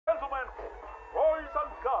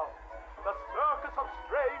girls. The circus of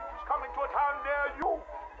strange is coming to a town near you.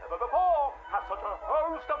 Never before has such a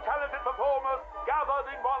host of talented performers gathered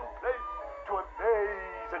in one place to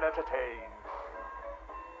amaze and entertain.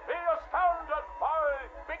 Be astounded by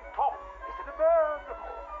Big Top. Is it a man?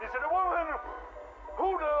 Is it a woman? Who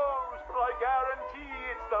knows? But I guarantee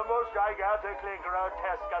it's the most gigantically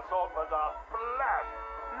grotesque assortment of flesh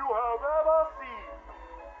you have ever seen.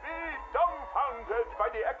 Be dumbfounded by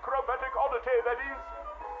the acrobatic oddity that is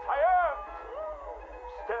science.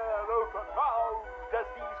 Stare open-mouthed as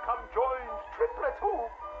these conjoined triplets who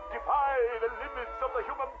defy the limits of the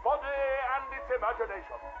human body and its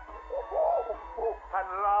imagination. And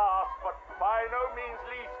last, but by no means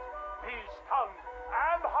least, be stunned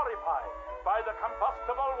and horrified by the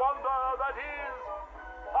combustible wonder that is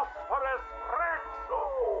phosphorus Rex.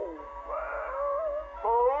 Oh,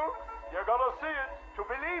 folks, you gotta see it to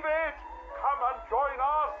believe it. Come and join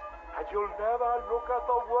us, and you'll never look at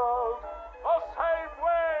the world the same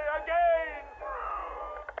way again.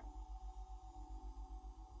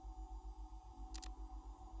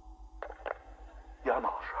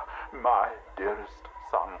 Janosch, my dearest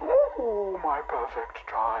son. Oh, my perfect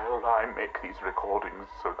child, I make these recordings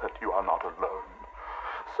so that you are not alone.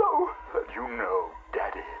 So that you know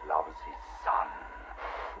Daddy loves his son.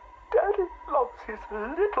 Daddy loves his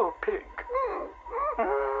little pig.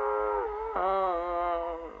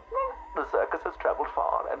 The circus has traveled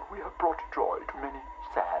far, and we have brought joy to many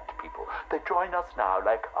sad people. They join us now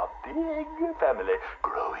like a big family,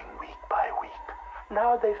 growing week by week.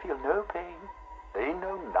 Now they feel no pain. They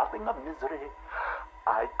know nothing of misery.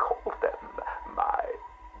 I call them my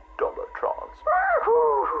Dollartrons.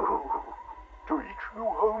 To each new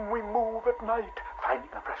home we move at night,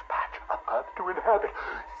 finding a fresh patch of earth to inhabit.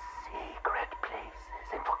 Secret places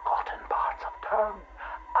in forgotten parts of town.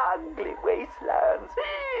 Ugly wastelands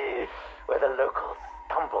where the locals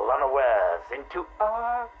stumble unawares into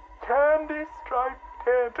our candy-striped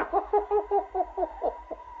tent.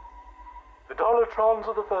 The Dollartrons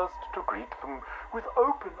are the first to greet them with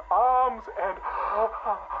open arms and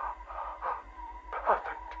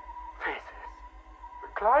perfect faces.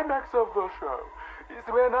 The climax of the show is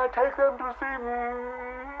when I take them to see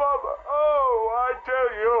Mother. Oh, I tell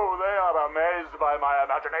you, they are amazed by my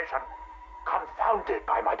imagination, confounded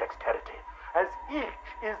by my dexterity, as each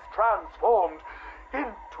is transformed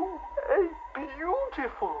into a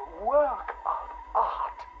beautiful work of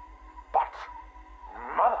art. But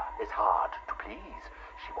Mother is hard to please.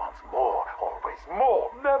 She wants more, always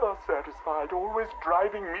more, never satisfied, always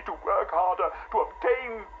driving me to work harder to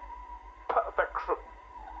obtain perfection.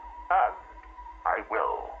 And I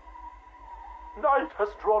will. Night has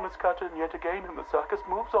drawn its curtain yet again, and the circus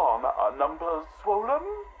moves on, our numbers swollen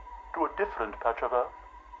to a different patch of earth.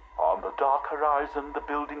 On the dark horizon, the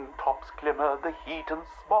building tops glimmer, the heat and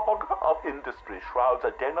smog of industry shrouds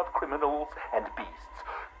a den of criminals and beasts.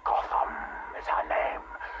 Gotham is her name.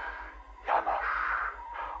 Janosch,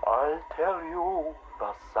 I'll tell you,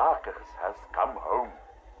 the circus has come home.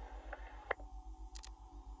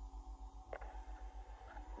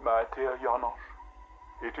 My dear Janosch,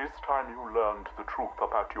 it is time you learned the truth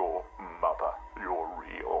about your mother, your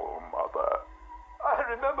real mother. I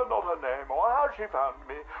remember not her name or how she found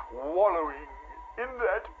me wallowing in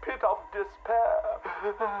that pit of despair.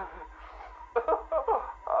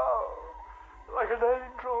 Oh, like an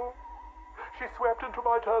angel, she swept into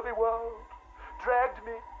my turvy world, dragged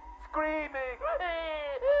me, screaming,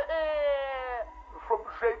 from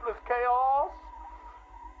shapeless chaos,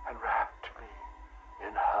 and wrapped me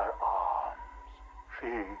in her arms.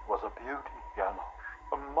 She was a beauty, Janosch,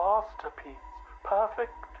 a masterpiece,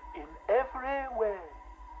 perfect in every way,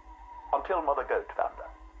 until Mother Goat found her.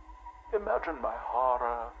 Imagine my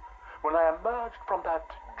horror when I emerged from that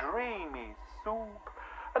dreamy soup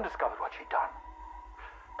and discovered what she'd done.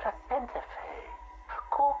 Placenta face,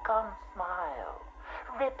 cork-on smile,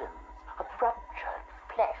 ribbons of ruptured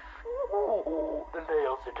flesh. Ooh, the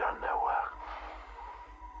nails had done their work.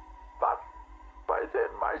 But by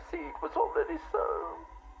then my seed was already sown.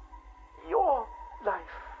 Your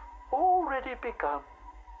life already begun.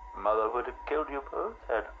 Mother would have killed you both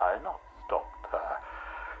had I not stopped her.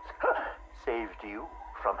 Saved you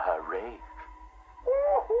from her rage.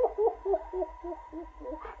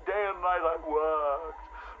 Day and night I worked,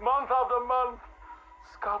 month after month,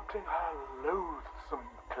 sculpting her loathsome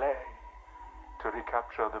clay to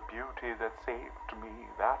recapture the beauty that saved me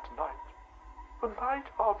that night. The night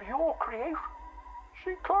of your creation.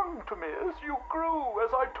 She clung to me as you grew,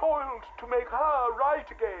 as I toiled to make her right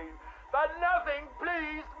again. But nothing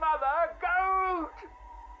pleased Mother Goat.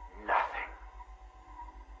 Nothing.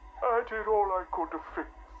 I did all I could to fix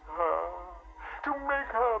her, to make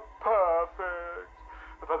her perfect.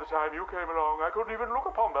 But by the time you came along, I couldn't even look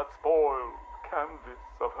upon that spoiled canvas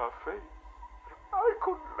of her face. I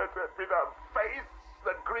couldn't let that be the face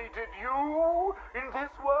that greeted you in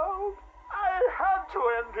this world. I had to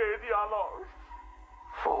enter the honors.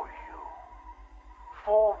 For you.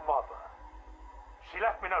 For Mother. She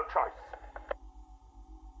left me no choice.